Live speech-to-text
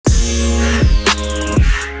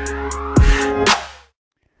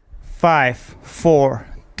5, 4,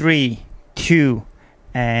 3, 2,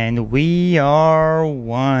 and we are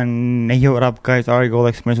one. Hey, what up, guys? Ari Gold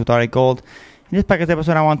Experience with Ari Gold. In this podcast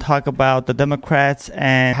episode, I want to talk about the Democrats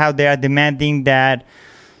and how they are demanding that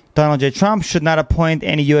Donald J. Trump should not appoint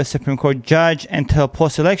any U.S. Supreme Court judge until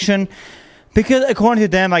post-election. Because according to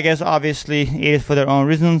them, I guess obviously it is for their own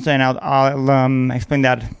reasons, and I'll explain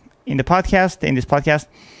that in this podcast.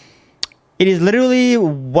 It is literally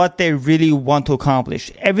what they really want to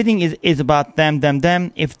accomplish. Everything is about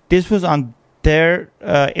them. If this was on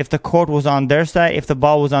if the court was on their side, if the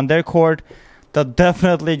ball was on their court, they'll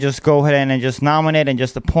definitely just go ahead and just nominate and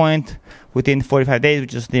just appoint within 45 days,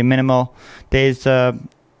 which is the minimal days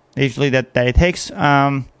usually that it takes,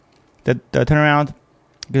 the turnaround,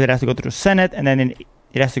 because it has to go through the Senate, and then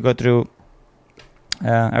it has to go through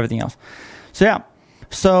everything else. So yeah.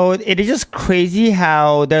 So it is just crazy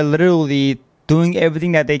how they're literally doing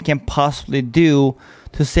everything that they can possibly do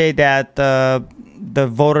to say that the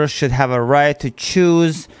voters should have a right to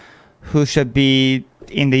choose who should be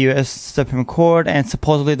in the U.S. Supreme Court, and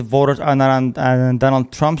supposedly the voters are not on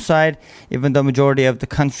Donald Trump's side, even though the majority of the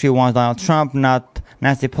country wants Donald Trump, not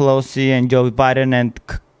Nancy Pelosi and Joe Biden and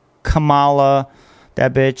Kamala,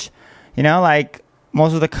 that bitch. You know, like,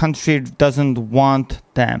 most of the country doesn't want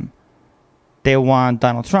them. They want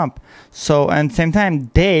Donald Trump. So, and at the same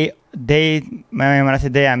time, they, when I say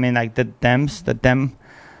they, I mean like the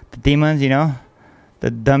demons, you know,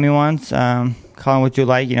 the dummy ones, call them what you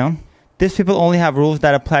like, you know. These people only have rules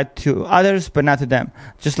that apply to others, but not to them.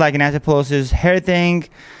 Just like Nancy Pelosi's hair thing,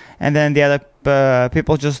 and then the other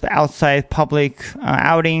people just outside public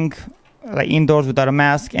outing, like indoors without a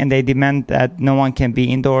mask, and they demand that no one can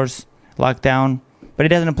be indoors, locked down. But it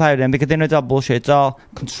doesn't apply to them because they know it's all bullshit. It's all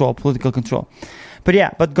control, political control.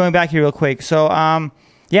 But going back here real quick. So,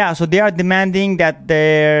 so they are demanding that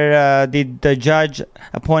the judge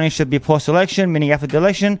appointing should be post-election, meaning after the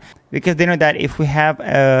election, because they know that if we have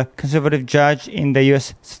a conservative judge in the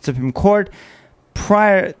U.S. Supreme Court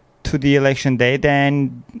prior to the election day,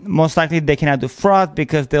 then most likely they cannot do fraud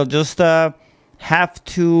because they'll just have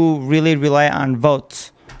to really rely on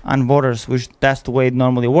votes, on voters, which that's the way it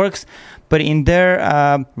normally works. But in their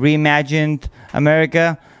reimagined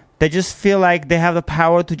America, they just feel like they have the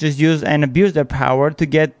power to just use and abuse their power to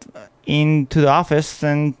get into the office,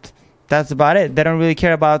 and that's about it. They don't really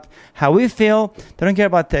care about how we feel. They don't care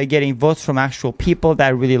about getting votes from actual people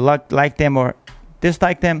that really like them or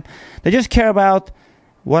dislike them. They just care about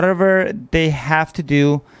whatever they have to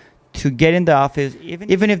do to get in the office,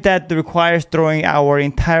 even if that requires throwing our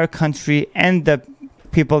entire country and the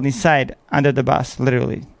people inside under the bus,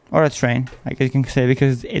 literally. Or a train, I guess you can say,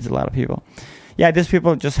 because it's a lot of people. Yeah, these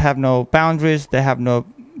people just have no boundaries. They have no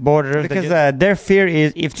borders. Because their fear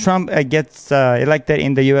is if Trump gets elected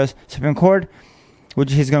in the U.S. Supreme Court,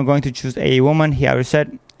 which he's going to choose a woman. He already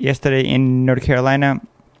said yesterday in North Carolina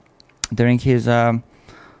during his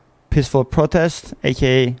peaceful protest,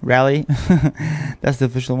 a.k.a. rally. That's the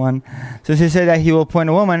official one. So he said that he will appoint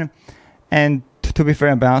a woman, and to be fair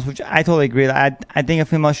and balanced, which I totally agree. I think a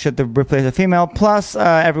female should replace a female. Plus,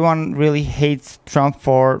 everyone really hates Trump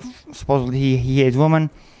for supposedly he hates women,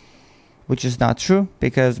 which is not true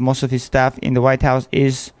because most of his staff in the White House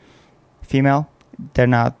is female. They're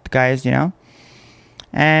not guys, you know.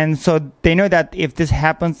 And so they know that if this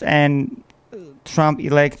happens and Trump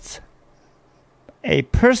elects a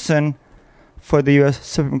person for the U.S.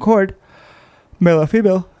 Supreme Court, male or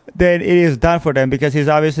female, then it is done for them because he's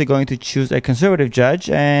obviously going to choose a conservative judge,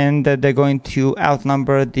 and they're going to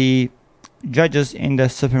outnumber the judges in the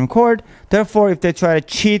Supreme Court. Therefore, if they try to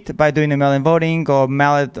cheat by doing the mail-in voting or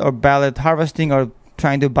ballot harvesting or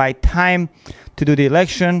trying to buy time to do the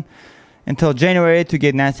election until January to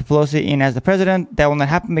get Nancy Pelosi in as the president, that will not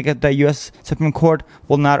happen because the U.S. Supreme Court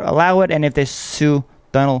will not allow it. And if they sue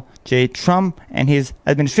Donald J. Trump and his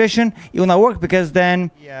administration, it will not work because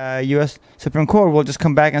then the U.S. Supreme Court will just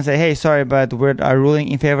come back and say, hey, sorry, but we're ruling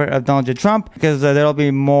in favor of Donald J. Trump because there will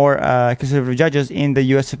be more conservative judges in the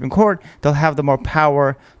U.S. Supreme Court. They'll have the more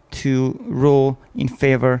power to rule in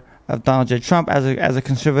favor of Donald J. Trump as a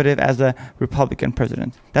conservative, as a Republican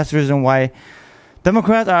president. That's the reason why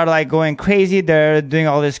Democrats are like going crazy. They're doing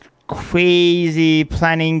all this crazy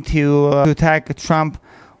planning to attack Trump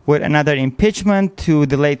with another impeachment to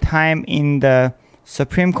delay time in the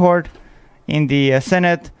Supreme Court, in the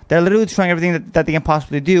Senate. They're literally trying everything that they can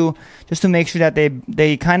possibly do just to make sure that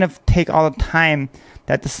they kind of take all the time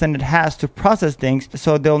that the Senate has to process things,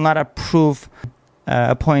 so they'll not approve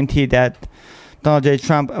appointee that Donald J.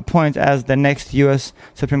 Trump appoints as the next U.S.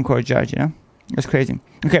 Supreme Court judge, you know? It's crazy.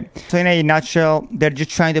 Okay, so in a nutshell, they're just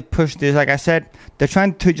trying to push this, like I said, they're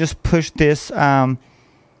trying to just push this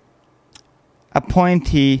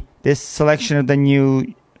appointee, this selection of the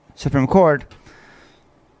new Supreme Court.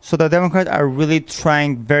 So the Democrats are really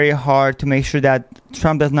trying very hard to make sure that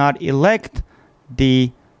Trump does not elect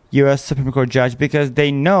the U.S. Supreme Court judge, because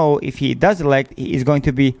they know if he does elect, he is going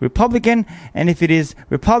to be Republican, and if it is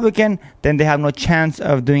Republican, then they have no chance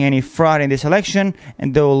of doing any fraud in this election,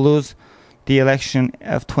 and they will lose the election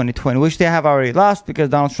of 2020, which they have already lost because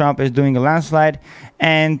Donald Trump is doing a landslide,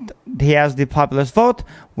 and he has the populist vote.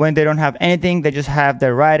 When they don't have anything, they just have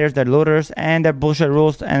their rioters, their looters, and their bullshit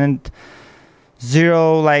rules, and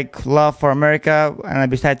zero love for America, and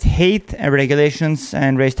besides hate and regulations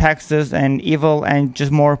and raise taxes and evil and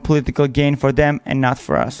just more political gain for them and not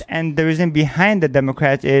for us. And the reason behind the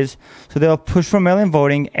Democrats is so they'll push for mail-in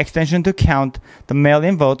voting, extension to count the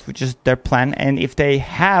mail-in votes, which is their plan. And if they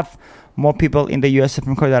have more people in the U.S.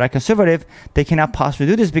 Supreme Court that are conservative, they cannot possibly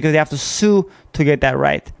do this because they have to sue to get that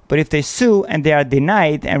right. But if they sue and they are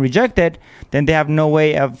denied and rejected, then they have no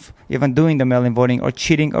way of even doing the mail-in voting or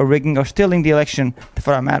cheating or rigging or stealing the election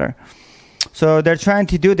for that matter. So they're trying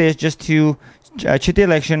to do this just to cheat the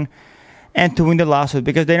election and to win the lawsuit,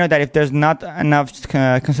 because they know that if there's not enough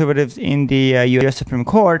conservatives in the U.S. Supreme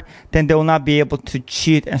Court, then they will not be able to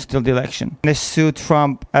cheat and steal the election. They sue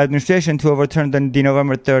Trump administration to overturn the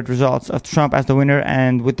November 3rd results of Trump as the winner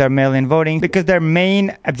and with their mail-in voting, because their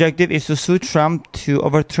main objective is to sue Trump to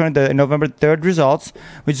overturn the November 3rd results,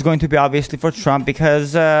 which is going to be obviously for Trump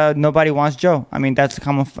because nobody wants Joe. I mean, that's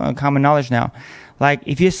common knowledge now. Like,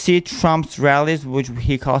 if you see Trump's rallies, which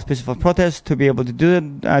he calls peaceful protests, to be able to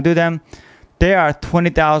do them, there are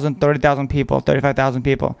 20,000, 30,000 people, 35,000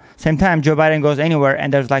 people. Same time, Joe Biden goes anywhere,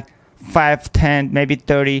 and there's 5, 10, maybe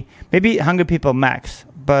 30, maybe 100 people max.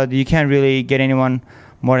 But you can't really get anyone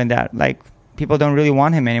more than that. People don't really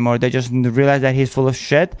want him anymore. They just realize that he's full of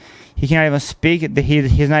shit. He cannot even speak.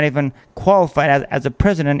 He's not even qualified as a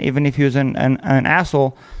president, even if he was an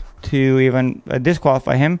asshole, to even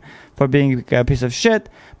disqualify him for being a piece of shit.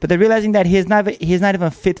 But they're realizing that he's not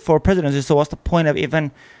even fit for presidency. So what's the point of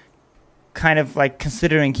even kind of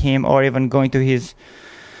considering him, or even going to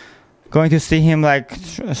see him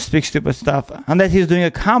speak stupid stuff, unless he's doing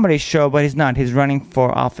a comedy show? But he's not. He's running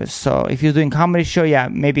for office. So if he's doing comedy show, yeah,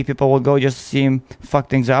 maybe people will go just to see him fuck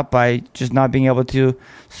things up by just not being able to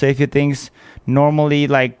say a few things normally,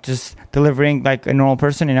 just delivering like a normal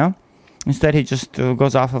person, Instead, he just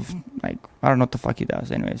goes off of, I don't know what the fuck he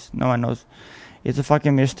does. Anyways, no one knows. It's a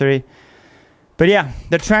fucking mystery. But yeah,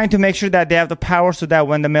 they're trying to make sure that they have the power so that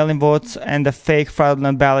when the mail-in votes and the fake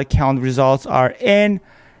fraudulent ballot count results are in,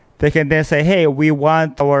 they can then say, hey, we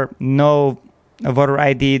want our no voter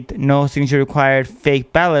ID, no signature required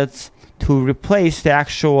fake ballots to replace the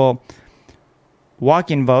actual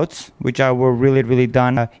walk-in votes, which were really, really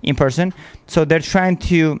done in person. So they're trying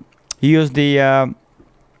to use the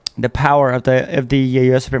power of the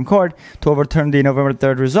U.S. Supreme Court to overturn the November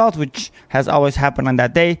 3rd result, which has always happened on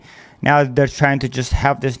that day. Now they're trying to just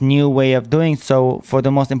have this new way of doing so for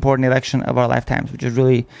the most important election of our lifetimes, which is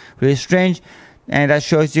really, really strange. And that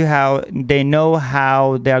shows you how they know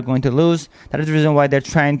how they are going to lose. That is the reason why they're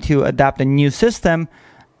trying to adopt a new system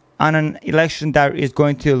on an election that is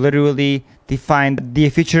going to literally define the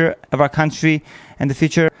future of our country and the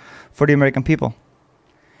future for the American people.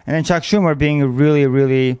 And then Chuck Schumer being really,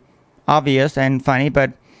 really obvious and funny,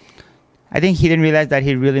 but I think he didn't realize that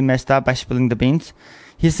he really messed up by spilling the beans.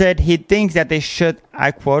 He said he thinks that they should,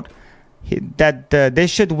 I quote, they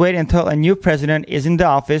should wait until a new president is in the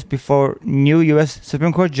office before new U.S.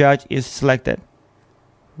 Supreme Court judge is selected.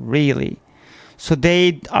 Really? So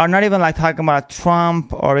they are not even talking about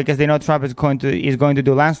Trump, or because they know Trump is going to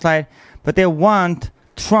do landslide, but they want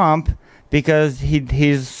Trump because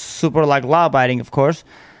he's super law-abiding, of course.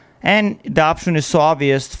 And the option is so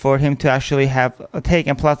obvious for him to actually have a take,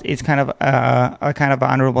 and plus it's kind of an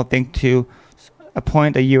honorable thing to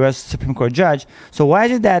appoint a U.S. Supreme Court judge. So why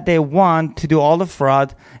is it that they want to do all the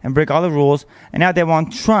fraud and break all the rules, and now they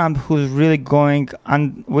want Trump, who's really going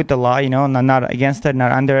on with the law, not against it,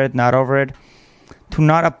 not under it, not over it, to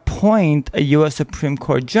not appoint a U.S. Supreme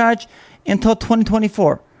Court judge until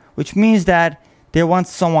 2024, which means that they want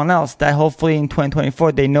someone else that hopefully in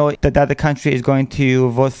 2024 they know that the country is going to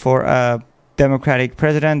vote for a Democratic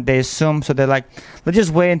president, they assume. So they're like, let's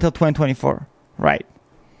just wait until 2024, right?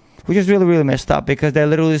 Which is really, really messed up, because they're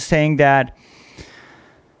literally saying that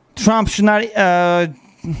Trump should not, they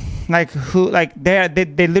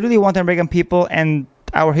literally want the American people and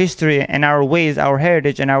our history and our ways, our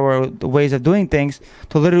heritage and our ways of doing things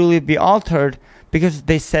to literally be altered because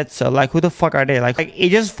they said so. Who the fuck are they?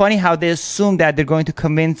 It's just funny how they assume that they're going to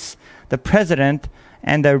convince the president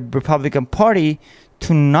and the Republican Party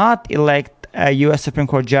to not elect a U.S. Supreme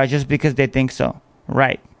Court judge just because they think so.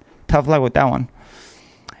 Right. Tough luck with that one.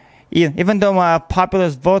 Even though a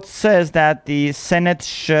populist vote says that the Senate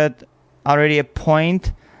should already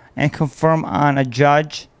appoint and confirm on a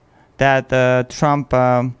judge that Trump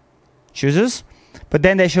chooses, but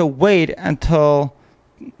then they should wait until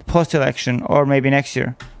post-election or maybe next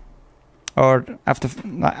year or after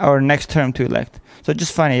or next term to elect. So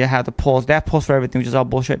just funny they have the polls. They have polls for everything, which is all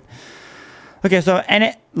bullshit. Okay, so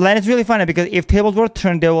it's really funny because if tables were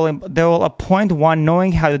turned, they will appoint one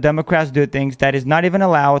knowing how the Democrats do things that is not even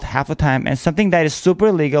allowed half the time, and something that is super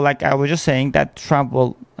illegal, like I was just saying, that Trump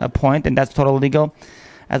will appoint, and that's totally legal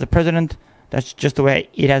as a president. That's just the way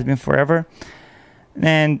it has been forever,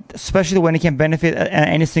 and especially when it can benefit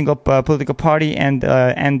any single political party and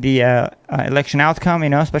the election outcome.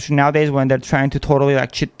 Especially nowadays when they're trying to totally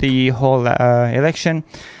cheat the whole election.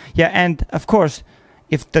 Yeah, and of course,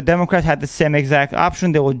 if the Democrats had the same exact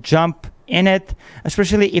option, they will jump in it,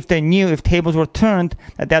 especially if they knew if tables were turned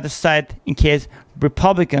at the other side, in case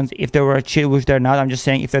Republicans, if they were a cheat, which they're not, I'm just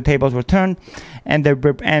saying if the tables were turned and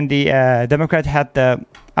the Democrats had the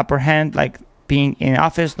upper hand, like being in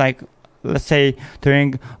office, like let's say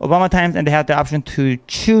during Obama times, and they had the option to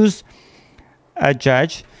choose a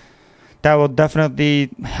judge, that will definitely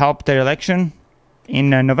help their election. In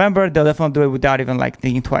November, they'll definitely do it without even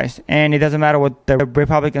thinking twice. And it doesn't matter what the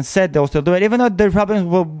Republicans said, they'll still do it, even though the Republicans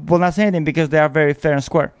will not say anything because they are very fair and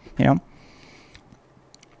square,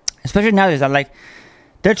 Especially nowadays,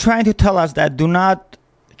 they're trying to tell us that do not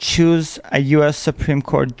choose a U.S. Supreme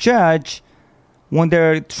Court judge when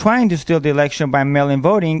they're trying to steal the election by mail-in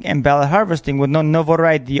voting and ballot harvesting with no voter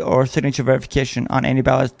ID or signature verification on any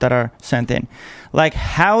ballots that are sent in.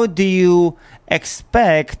 How do you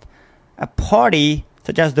expect a party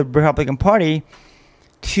such as the Republican Party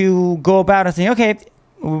to go about and saying, okay,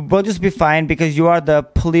 we'll just be fine because you are the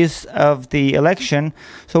police of the election,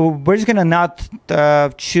 so we're just going to not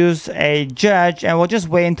choose a judge, and we'll just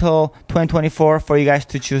wait until 2024 for you guys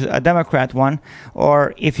to choose a Democrat one,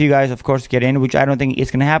 or if you guys, of course, get in, which I don't think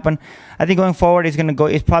is going to happen. I think going forward, it's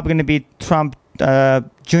probably going to be Trump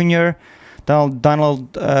Jr.,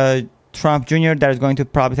 Donald Trump Jr. that is going to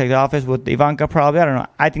probably take the office with Ivanka probably. I don't know.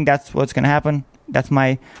 I think that's what's going to happen. That's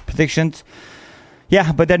my predictions.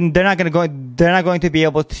 Yeah, but then they're not going to be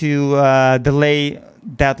able to delay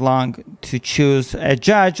that long to choose a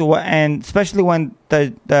judge, and especially when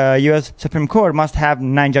the U.S. Supreme Court must have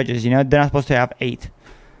 9 judges. They're not supposed to have 8.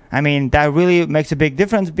 I mean, that really makes a big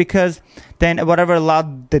difference because then whatever law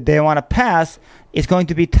that they want to pass is going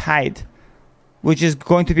to be tied, which is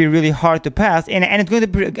going to be really hard to pass, and it's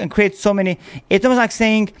going to create so many. It's almost like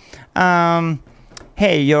saying,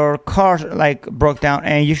 hey, your car broke down,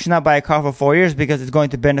 and you should not buy a car for 4 years because it's going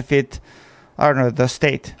to benefit, I don't know, the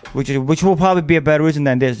state, which will probably be a better reason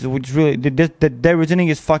than this. Which really, their reasoning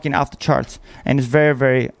is fucking off the charts, and it's very,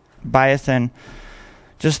 very biased and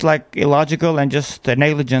just illogical and just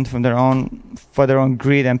negligent for their own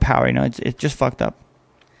greed and power. It's just fucked up.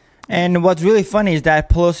 And what's really funny is that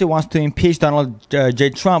Pelosi wants to impeach Donald J.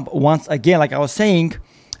 Trump once again, like I was saying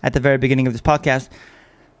at the very beginning of this podcast,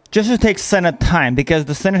 just to take Senate time, because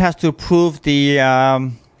the Senate has to approve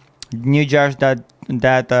the new judge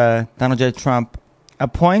that Donald J. Trump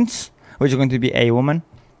appoints, which is going to be a woman.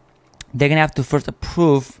 They're going to have to first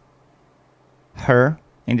approve her,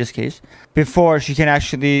 in this case, before she can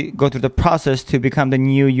actually go through the process to become the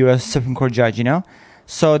new U.S. Supreme Court judge,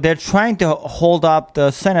 So they're trying to hold up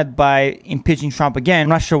the Senate by impeaching Trump again. I'm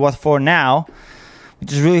not sure what for now,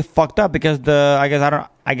 which is really fucked up because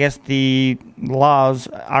I guess the laws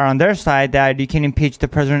are on their side that you can impeach the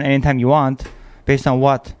president anytime you want, based on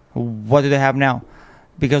what? What do they have now?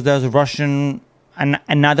 Because there's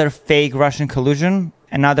another fake Russian collusion,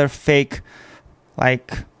 another fake,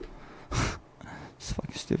 it's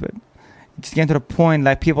fucking stupid. It's getting to the point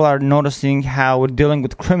people are noticing how we're dealing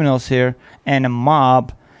with criminals here and a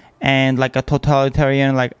mob and a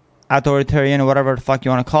totalitarian, authoritarian, whatever the fuck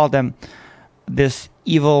you want to call them, this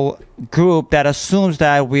evil group that assumes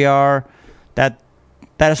that that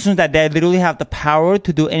assumes that they literally have the power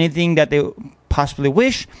to do anything that they possibly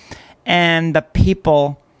wish, and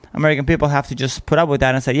the American people have to just put up with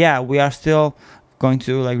that and say, yeah, we are still going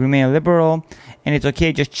to remain liberal, and it's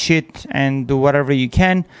okay, just cheat and do whatever you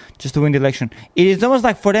can just to win the election. It is almost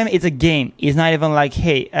for them it's a game. It's not even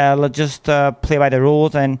hey, let's just play by the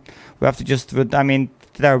rules and we have to just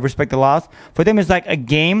respect the laws. For them it's a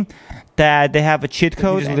game that they have a cheat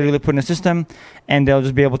code, just literally put in a system, and they'll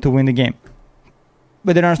just be able to win the game.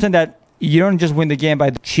 But they don't understand that you don't just win the game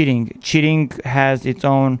by cheating. Cheating has its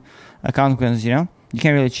own consequences, You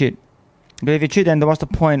can't really cheat. But if you cheat, then what's the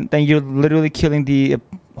point? Then you're literally killing the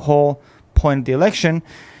whole point of the election,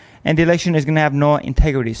 and the election is going to have no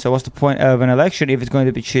integrity. So what's the point of an election if it's going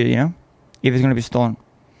to be cheated, you know, if it's going to be stolen?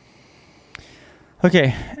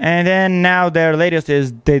 Okay, and then now their latest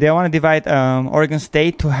is they want to divide Oregon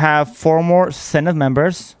State to have 4 more Senate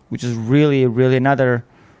members, which is really, really another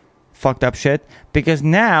fucked up shit, because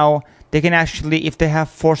now they can actually, if they have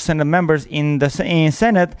 4 Senate members in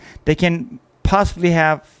Senate, they can possibly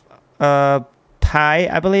have a tie,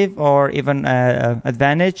 I believe, or even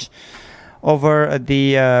advantage over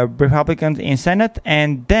the Republicans in Senate,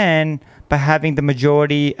 and then by having the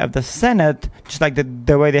majority of the Senate, just like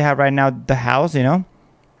the way they have right now the House, you know,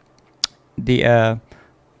 the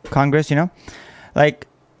Congress, you know, like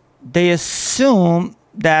they assume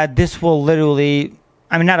that this will literally,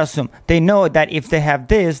 I mean, not assume, they know that if they have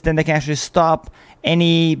this, then they can actually stop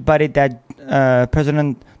anybody that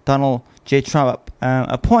President Donald J. Trump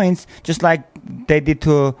appoints, just like they did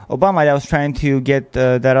to Obama that was trying to get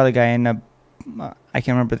that other guy in, I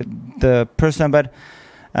can't remember the person, but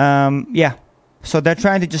yeah, so they're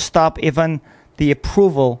trying to just stop even the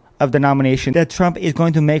approval of the nomination that Trump is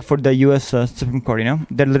going to make for the U.S. Supreme Court, you know?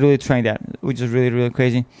 They're literally trying that, which is really, really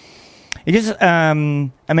crazy. It just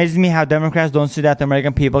amazes me how Democrats don't see that the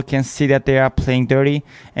American people can see that they are playing dirty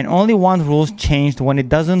and only want rules changed when it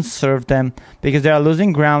doesn't serve them, because they are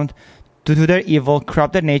losing ground due to their evil,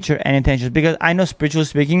 corrupted nature and intentions. Because I know, spiritually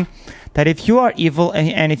speaking, that if you are evil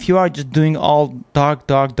and if you are just doing all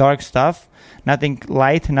dark stuff, nothing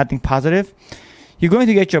light, nothing positive, you're going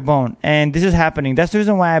to get your bone. And this is happening. That's the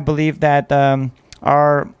reason why I believe that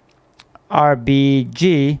our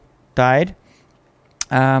RBG died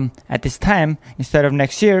at this time instead of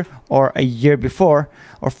next year or a year before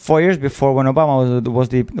or 4 years before when Obama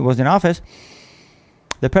was in office,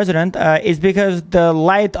 the president, is because the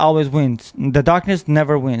light always wins. The darkness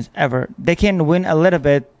never wins, ever. They can win a little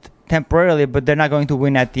bit temporarily, but they're not going to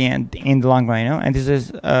win at the end, in the long run, you know? And this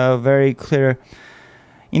is a very clear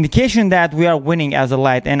indication that we are winning as a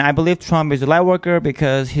light. And I believe Trump is a light worker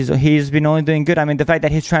because he's been only doing good. I mean, the fact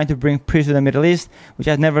that he's trying to bring peace to the Middle East, which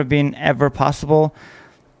has never been ever possible,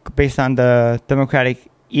 based on the Democratic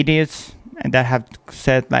idiots and that have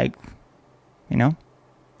said, like, you know,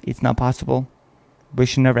 it's not possible. We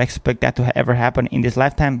should never expect that to ever happen in this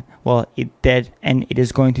lifetime. Well, it did, and it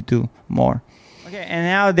is going to do more. Okay, and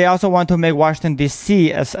now they also want to make Washington,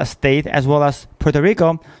 D.C. as a state, as well as Puerto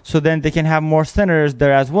Rico, so then they can have more senators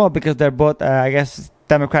there as well, because they're both, I guess,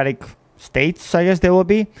 Democratic states, I guess they will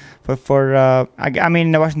be. I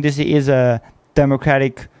mean, Washington, D.C. is a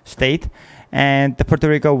Democratic state, and the Puerto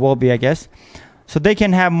Rico will be, I guess. So they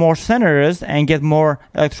can have more senators and get more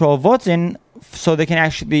electoral votes in, so they can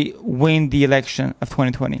actually win the election of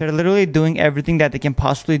 2020. They're literally doing everything that they can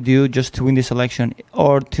possibly do just to win this election,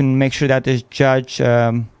 or to make sure that this judge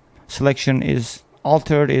selection is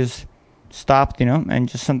altered, is stopped, you know, and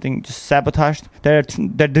just sabotaged. They're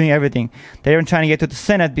doing everything. They're even trying to get to the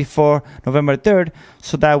Senate before November 3rd,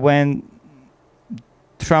 so that when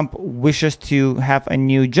Trump wishes to have a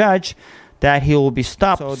new judge, that he will be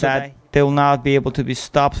stopped, so that they will not be able to be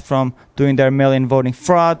stopped from doing their mail-in voting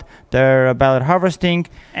fraud, their ballot harvesting,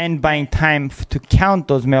 and buying time to count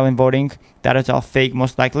those mail-in voting. That is all fake,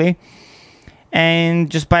 most likely.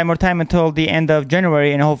 And just buy more time until the end of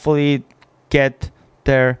January and hopefully get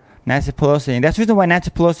their Nancy Pelosi. And that's the reason why Nancy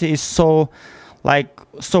Pelosi is so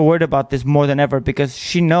worried about this more than ever, because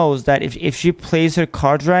she knows that if she plays her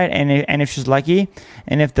cards right, and if she's lucky,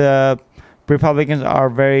 and if the Republicans are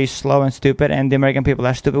very slow and stupid and the American people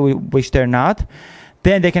are stupid, which they're not,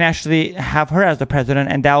 then they can actually have her as the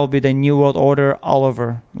president, and that will be the new world order all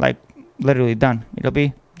over, like literally done. It'll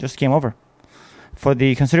be just game over for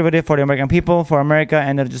the conservative, for the American people, for America,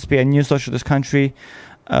 and it'll just be a new socialist country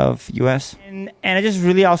of U.S. And I just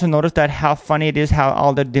really also noticed that how funny it is how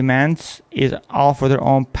all their demands is all for their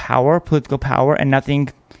own power, political power, and nothing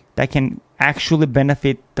that can actually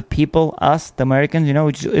benefit the people, us, the Americans, you know,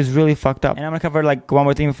 which is really fucked up. And I'm going to cover like one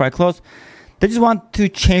more thing before I close. They just want to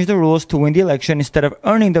change the rules to win the election instead of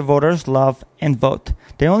earning the voters' love and vote.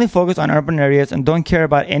 They only focus on urban areas and don't care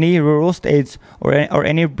about any rural states or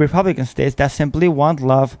any Republican states that simply want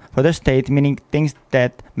love for their state, meaning things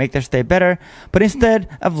that make their state better. But instead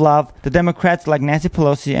of love, the Democrats like Nancy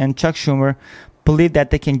Pelosi and Chuck Schumer believe that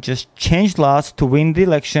they can just change laws to win the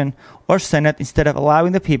election or Senate instead of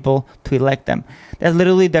allowing the people to elect them. That's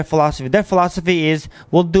literally their philosophy. Their philosophy is,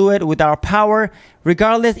 we'll do it with our power,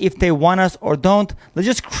 regardless if they want us or don't. Let's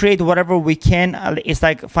just create whatever we can. It's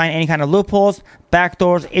like find any kind of loopholes,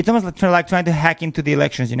 backdoors. It's almost like trying to hack into the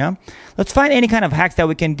elections, you know? Let's find any kind of hacks that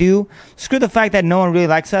we can do. Screw the fact that no one really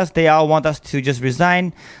likes us. They all want us to just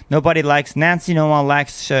resign. Nobody likes Nancy. No one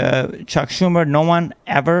likes Chuck Schumer. No one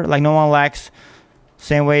ever. Like, no one likes,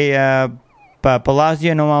 same way,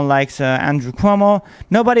 Pelosi. No one likes Andrew Cuomo.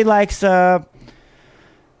 Nobody likes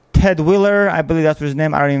Ted Wheeler, I believe that's his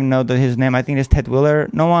name. I don't even know his name. I think it's Ted Wheeler.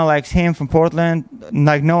 No one likes him from Portland.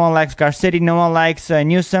 Like, no one likes Garcetti. No one likes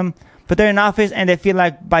Newsom. But they're in office, and they feel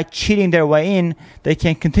like by cheating their way in, they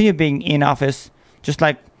can continue being in office. Just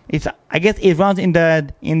like I guess it runs in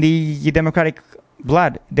the Democratic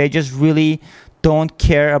blood. They just really don't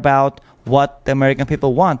care about what the American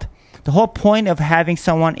people want. The whole point of having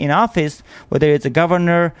someone in office, whether it's a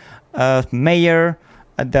governor, a mayor,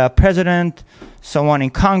 the president, someone in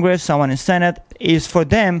Congress, someone in Senate, is for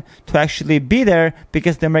them to actually be there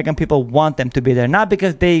because the American people want them to be there, not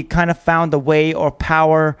because they kind of found a way or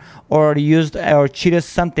power or used or cheated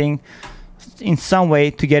something in some way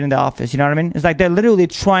to get in the office. You know what I mean? It's like they're literally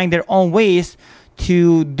trying their own ways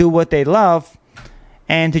to do what they love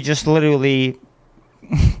and to just literally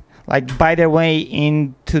like buy their way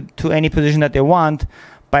into any position that they want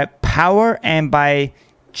by power and by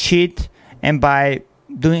cheat and by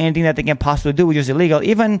doing anything that they can possibly do, which is illegal,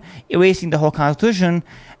 even erasing the whole Constitution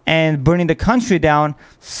and burning the country down,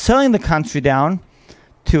 selling the country down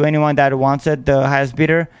to anyone that wants it, the highest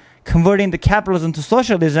bidder, converting the capitalism to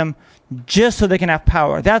socialism just so they can have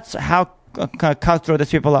power. That's how cutthroat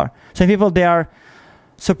these people are. Some people, they are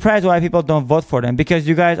surprised why people don't vote for them, because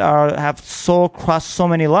you guys have crossed so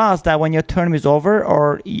many laws that when your term is over,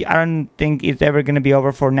 or I don't think it's ever going to be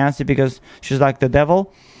over for Nancy because she's like the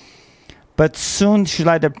devil, but soon she'll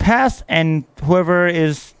either pass, and whoever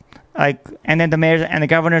is like, and then the mayors and the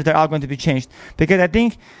governors, they're all going to be changed. Because I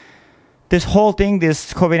think this whole thing,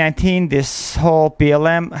 this COVID-19, this whole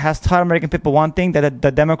BLM has taught American people one thing, that the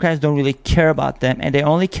Democrats don't really care about them, and they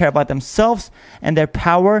only care about themselves and their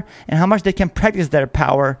power and how much they can practice their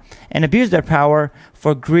power and abuse their power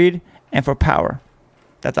for greed and for power.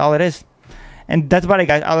 That's all it is. And that's about it,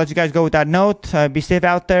 guys. I'll let you guys go with that note. Be safe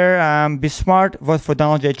out there. Be smart. Vote for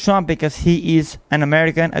Donald J. Trump because he is an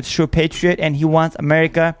American, a true patriot, and he wants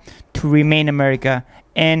America to remain America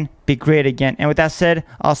and be great again. And with that said,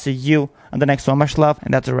 I'll see you on the next one. Much love,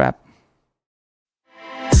 and that's a wrap.